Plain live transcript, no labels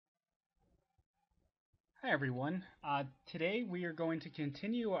Hi everyone. Today we are going to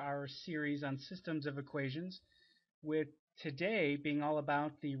continue our series on systems of equations, with today being all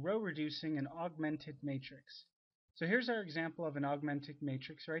about the row reducing and augmented matrix. So here's our example of an augmented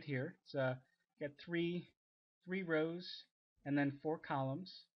matrix right here. It's got three rows and then four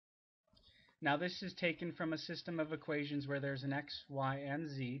columns. Now this is taken from a system of equations where there's an x, y,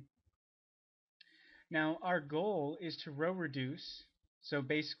 and z. Now our goal is to row reduce, so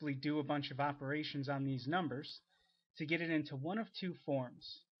basically do a bunch of operations on these numbers to get it into one of two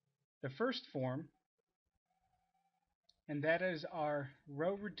forms. The first form, and that is our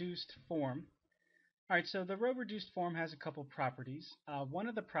row reduced form. Alright, so the row reduced form has a couple properties. One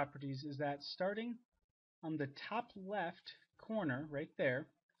of the properties is that starting on the top left corner right there,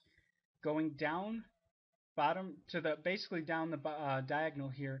 going down bottom to the basically down the diagonal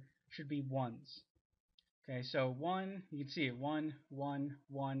here should be ones. Okay, so 1, you can see it, 1, 1,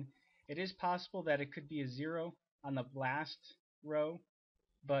 1. It is possible that it could be a 0 on the last row,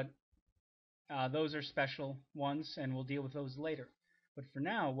 but those are special ones, and we'll deal with those later. But for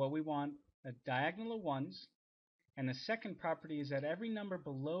now, what we want a diagonal of 1s, and the second property is that every number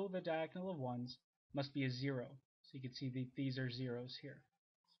below the diagonal of 1s must be a 0. So you can see these are zeros here.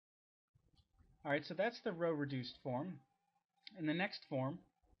 Alright, so that's the row reduced form. And the next form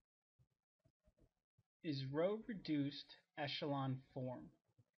is row reduced echelon form.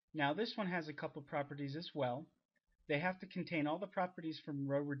 Now this one has a couple properties as well. They have to contain all the properties from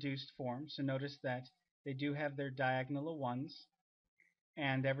row reduced form, so notice that they do have their diagonal of 1s,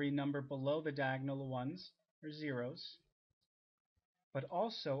 and every number below the diagonal of 1s are zeros. But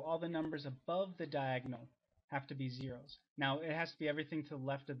also all the numbers above the diagonal have to be zeros. Now it has to be everything to the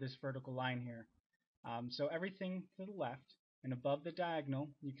left of this vertical line here. So everything to the left and above the diagonal,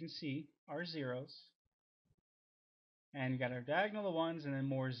 you can see, are zeros. And you got our diagonal of 1s and then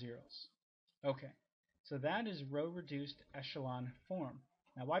more zeros. Okay, so that is row reduced echelon form.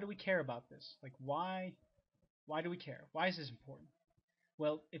 Now why do we care about this? Like why do we care? Why is this important?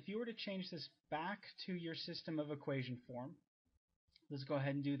 Well, if you were to change this back to your system of equation form, let's go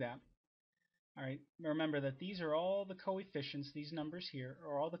ahead and do that. Alright, remember that these are all the coefficients, these numbers here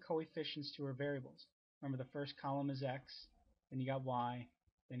are all the coefficients to our variables. Remember the first column is x, then you got y,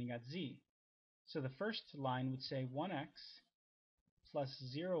 then you got z. So the first line would say 1x plus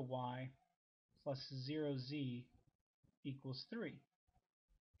 0y plus 0z equals 3.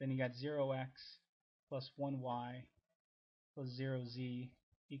 Then you got 0x plus 1y plus 0z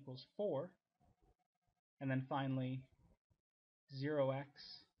equals 4. And then finally 0x,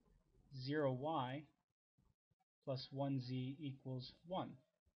 0y plus 1z equals 1.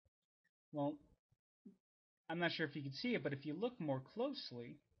 Well, I'm not sure if you can see it, but if you look more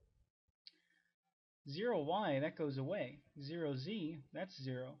closely, 0y, that goes away. 0z, that's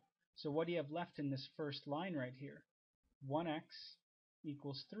 0. So what do you have left in this first line right here? 1x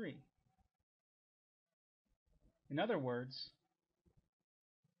equals 3. In other words,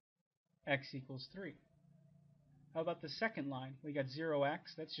 x equals 3. How about the second line? We got 0x,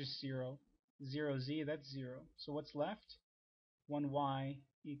 that's just 0. 0z, that's 0. So what's left? 1y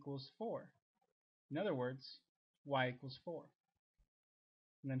equals 4. In other words, y equals 4.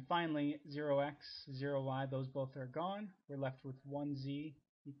 And then finally, 0x, 0y, those both are gone. We're left with 1z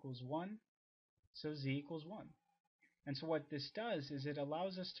equals 1. So z equals 1. And so what this does is it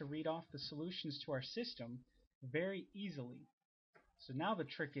allows us to read off the solutions to our system very easily. So now the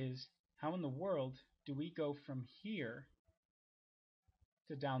trick is, how in the world do we go from here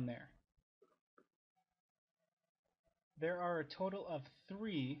to down there? There are a total of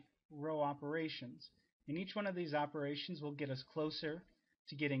 3 row operations, and each one of these operations will get us closer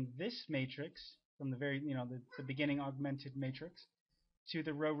to getting this matrix from the the beginning augmented matrix to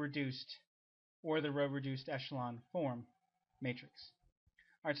the row reduced or the row reduced echelon form matrix.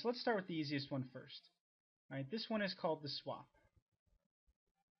 Alright, so let's start with the easiest one first. Alright, this one is called the swap.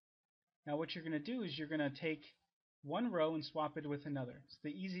 Now what you're going to do is you're going to take one row and swap it with another. It's the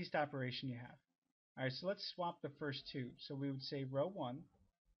easiest operation you have. Alright, so let's swap the first two. So we would say row 1,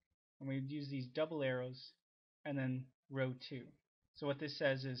 and we would use these double arrows, and then row 2. So what this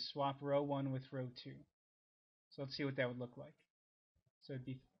says is swap row 1 with row 2. So let's see what that would look like. So it'd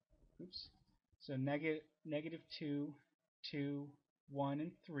be, oops, so negative 2, 2, 1,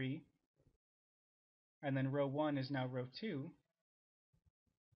 and 3. And then row 1 is now row 2.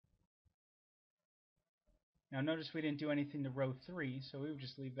 Now notice we didn't do anything to row 3, so we would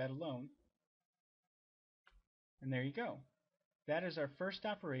just leave that alone. And there you go. That is our first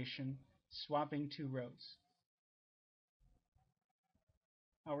operation, swapping two rows.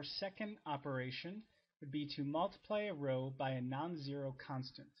 Our second operation would be to multiply a row by a non-zero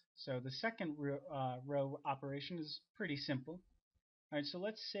constant. So the second row operation is pretty simple. All right, so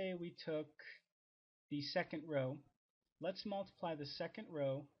let's say we took the second row. Let's multiply the second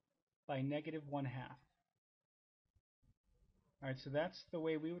row by negative 1/2. All right, so that's the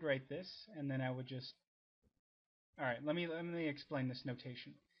way we would write this, and then I would just... All right, let me explain this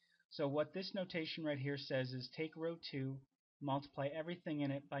notation. So what this notation right here says is take row 2, multiply everything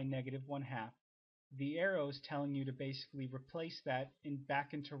in it by negative 1/2. The arrow is telling you to basically replace that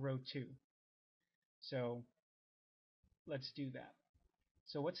back into row 2. So let's do that.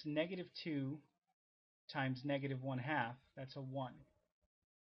 So what's negative 2 times negative 1/2? That's a 1.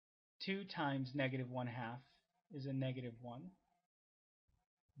 2 times negative 1/2 is a negative 1.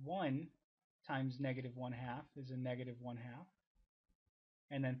 1 times negative 1/2 is a negative 1/2.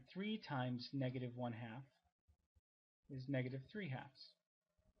 And then 3 times negative 1/2 is negative 3/2.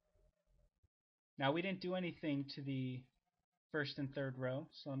 Now we didn't do anything to the first and third row,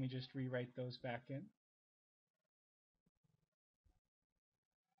 so let me just rewrite those back in.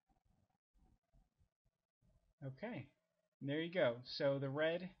 Okay, and there you go. So the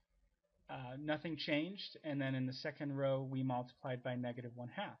red, nothing changed, and then in the second row we multiplied by negative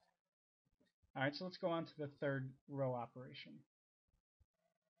 1/2. Alright, so let's go on to the third row operation.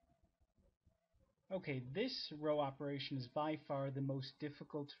 Okay, this row operation is by far the most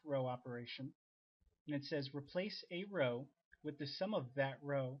difficult row operation, and it says replace a row with the sum of that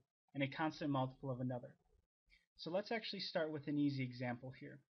row and a constant multiple of another. So let's actually start with an easy example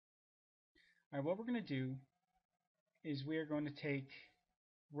here. Alright, what we're going to do is we are going to take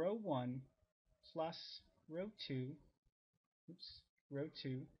row 1 plus row 2, row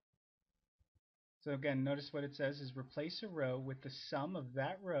 2. So again, notice what it says is replace a row with the sum of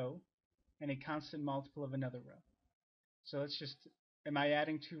that row and a constant multiple of another row. So let's just, am I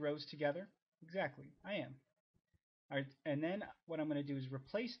adding two rows together? Exactly, I am. All right, and then what I'm going to do is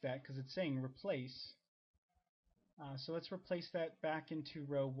replace that, because it's saying replace. So let's replace that back into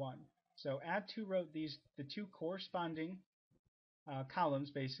row 1. So add the two corresponding columns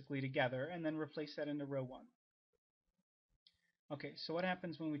basically together, and then replace that into row 1. Okay, so what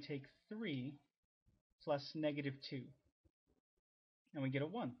happens when we take 3 plus negative 2? And we get a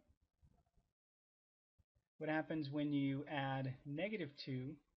 1. What happens when you add negative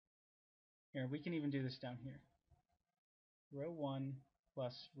 2? Here, we can even do this down here. Row 1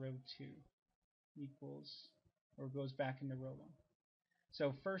 plus row 2 equals, or goes back into row 1.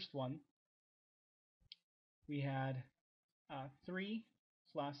 So first one, we had 3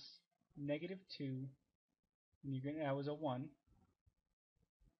 plus negative 2, and that was a 1.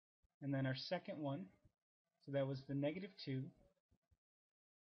 And then our second one, so that was the negative 2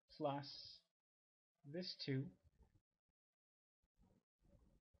 plus this 2,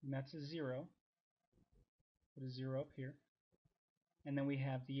 and that's a 0. Put a 0 up here. And then we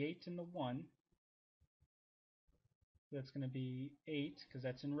have the 8 and the 1. So that's going to be 8, because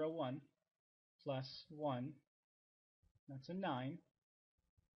that's in row 1, plus 1. That's a 9.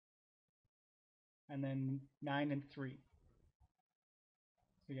 And then 9 and 3.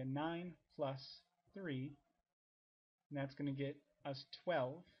 So we got 9 plus 3, and that's going to get us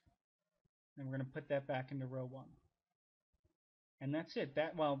 12. And we're going to put that back into row 1. And that's it.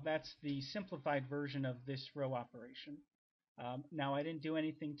 That's the simplified version of this row operation. Now I didn't do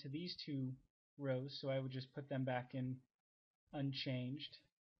anything to these two rows, so I would just put them back in unchanged.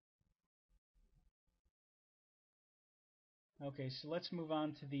 Okay, so let's move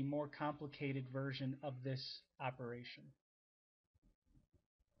on to the more complicated version of this operation.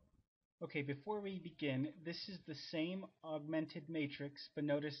 Okay, before we begin, this is the same augmented matrix, but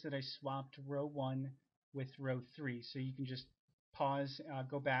notice that I swapped row 1 with row 3. So you can just pause,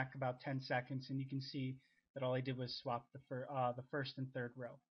 go back about 10 seconds, and you can see that all I did was swap the first and third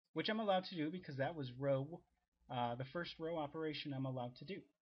row, which I'm allowed to do because that was the first row operation I'm allowed to do.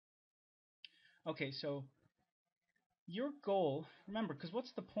 Okay, so your goal, remember, because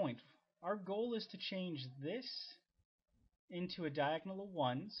what's the point? Our goal is to change this into a diagonal of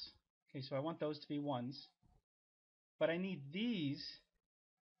 1s. Okay, so I want those to be 1s. But I need these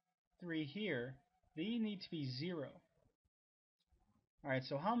 3 here. They need to be 0. Alright,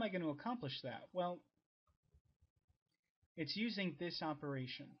 so how am I going to accomplish that? Well, it's using this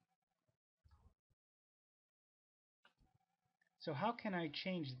operation. So how can I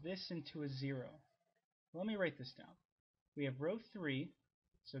change this into a 0? Let me write this down. We have row 3,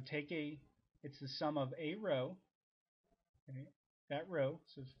 so it's the sum of a row, okay, that row,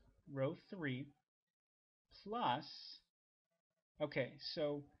 so it's row 3, plus, okay,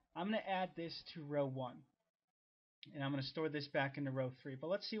 so I'm going to add this to row 1, and I'm going to store this back into row 3. But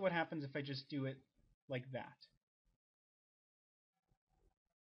let's see what happens if I just do it like that.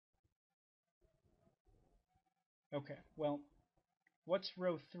 Okay, well, what's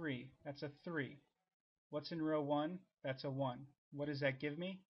row 3? That's a 3. What's in row 1? That's a 1. What does that give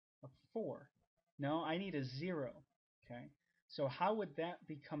me? A 4. No, I need a 0. Okay, so how would that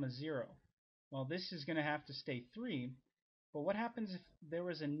become a 0? Well, this is going to have to stay 3, but what happens if there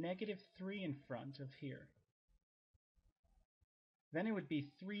was a negative 3 in front of here? Then it would be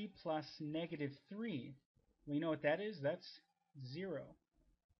 3 plus negative 3. Well, you know what that is? That's 0.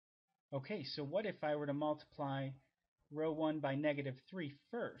 Okay, so what if I were to multiply row 1 by negative 3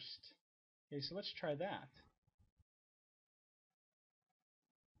 first? Okay, so let's try that.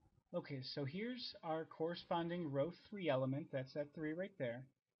 Okay, so here's our corresponding row 3 element. That's that 3 right there.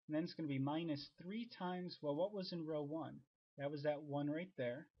 And then it's going to be minus 3 times, well, what was in row 1? That was that 1 right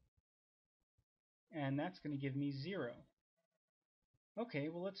there. And that's going to give me 0. Okay,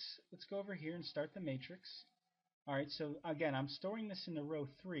 well, let's go over here and start the matrix. All right, so again, I'm storing this in the row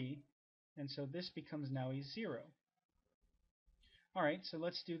 3, and so this becomes now a 0. All right, so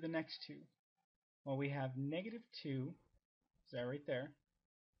let's do the next two. Well, we have negative 2, is that right there,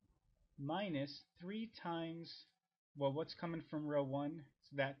 minus 3 times, well, what's coming from row 1?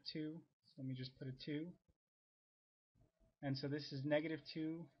 It's that 2, so let me just put a 2. And so this is negative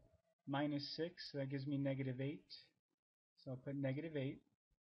 2 minus 6, so that gives me negative 8. So I'll put negative 8.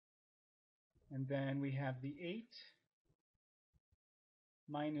 And then we have the 8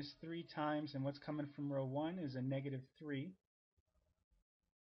 minus 3 times, and what's coming from row 1 is a negative 3.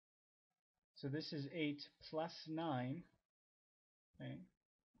 So this is 8 plus 9. Okay,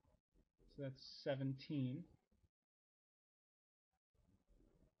 so that's 17.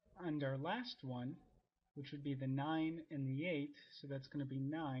 And our last one, which would be the 9 and the 8, so that's going to be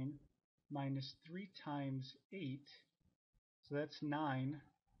 9 minus 3 times 8. So that's 9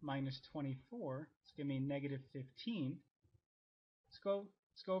 minus 24. It's going to be negative 15. Let's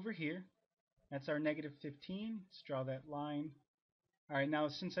go over here. That's our negative 15. Let's draw that line. All right, now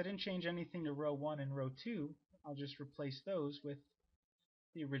since I didn't change anything to row 1 and row 2, I'll just replace those with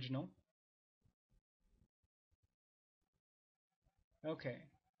the original. Okay.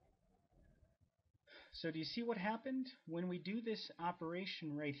 So do you see what happened? When we do this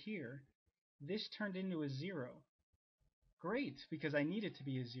operation right here, this turned into a 0. Great, because I need it to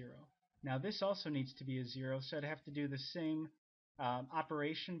be a 0. Now this also needs to be a 0, so I'd have to do the same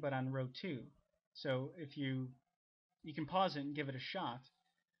operation but on row 2. So if you can pause it and give it a shot,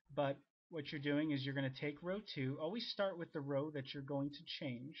 but what you're doing is you're going to take row 2, always start with the row that you're going to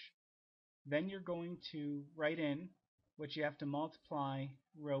change, then you're going to write in what you have to multiply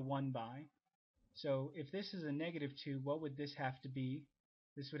row 1 by. So if this is a negative 2, what would this have to be?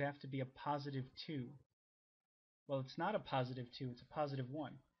 This would have to be a positive 2. Well, it's not a positive 2, it's a positive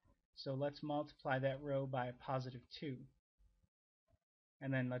 1. So let's multiply that row by a positive 2.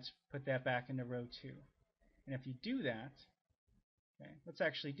 And then let's put that back into row 2. And if you do that, okay, let's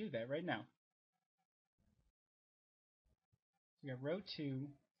actually do that right now. We got row 2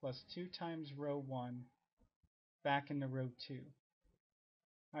 plus 2 times row 1 back into row 2.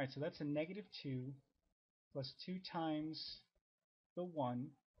 Alright, so that's a negative 2 plus 2 times the 1,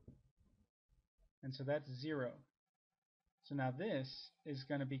 and so that's 0. So now this is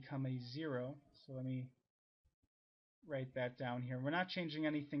going to become a 0, so let me write that down here. We're not changing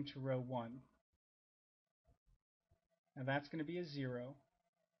anything to row 1. Now that's going to be a 0.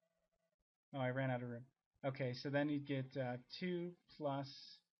 Oh, I ran out of room. Okay, so then you'd get 2 plus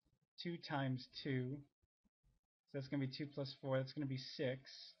 2 times 2. So that's going to be 2 plus 4. That's going to be 6.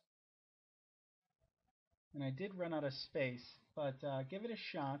 And I did run out of space, but give it a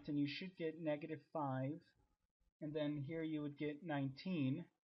shot and you should get negative 5. And then here you would get 19.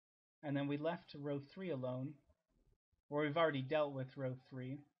 And then we left row 3 alone, or we've already dealt with row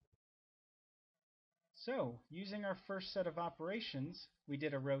 3. So, using our first set of operations, we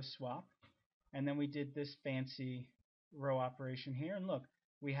did a row swap, and then we did this fancy row operation here. And look,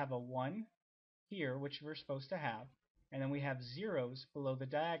 we have a 1 here, which we're supposed to have, and then we have zeros below the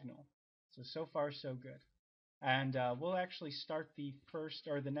diagonal. So far so good. And we'll actually start the first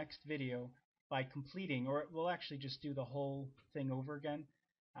or the next video by completing, or we'll actually just do the whole thing over again,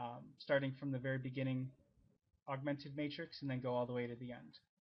 starting from the very beginning augmented matrix and then go all the way to the end.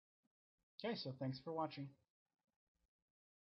 Okay, so thanks for watching.